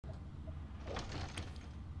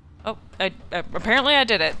Oh, apparently I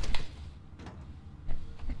did it.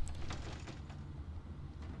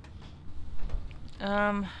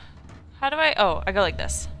 How do I... Oh, I go like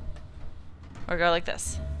this. Or go like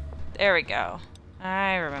this. There we go.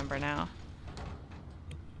 I remember now.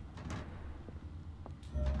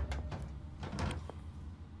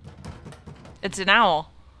 It's an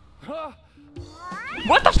owl.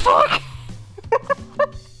 What the fuck?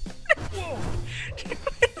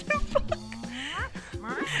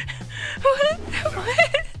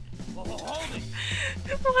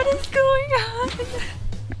 What is going on?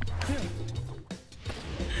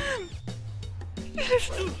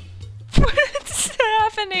 What's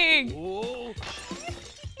happening?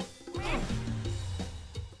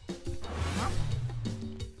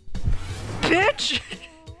 Bitch!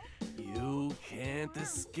 You can't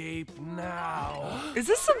escape now. Is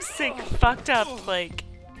this some sick, fucked up, like,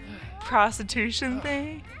 prostitution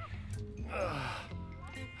thing?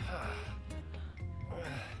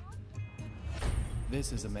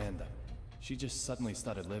 This is Amanda. She just suddenly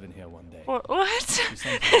started living here one day. What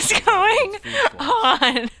is going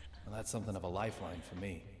on? And that's something of a lifeline for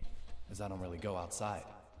me, as I don't really go outside.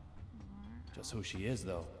 Just who she is,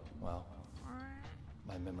 though, well,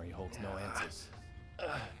 my memory holds no answers.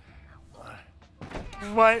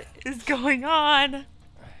 What is going on?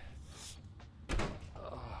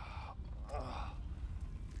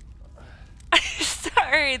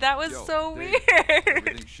 Sorry, that was so Dave, weird.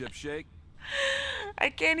 Everything ship shake? I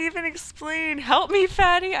can't even explain. Help me,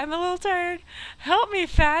 fatty. I'm a little tired. Help me,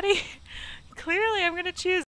 fatty. Clearly, I'm gonna choose